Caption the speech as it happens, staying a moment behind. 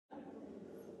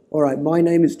All right, my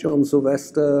name is John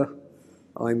Silvester.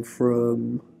 I'm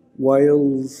from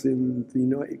Wales in the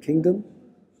United Kingdom,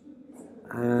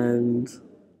 and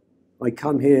I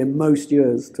come here most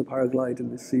years to paraglide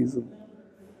in this season.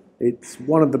 It's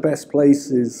one of the best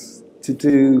places to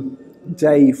do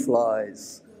day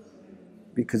flies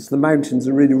because the mountains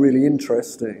are really, really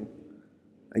interesting,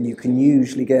 and you can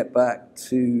usually get back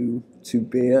to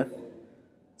Bir,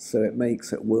 so it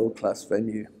makes it a world-class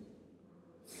venue.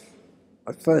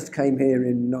 I first came here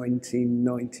in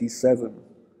 1997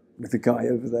 with the guy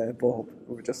over there, Bob,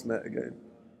 who we just met again.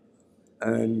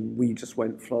 And we just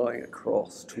went flying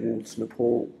across towards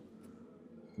Nepal,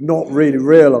 not really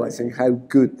realising how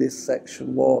good this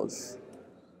section was.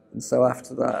 And so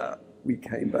after that, we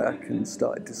came back and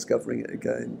started discovering it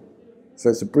again. So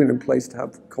it's a brilliant place to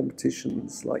have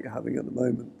competitions like you're having at the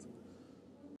moment.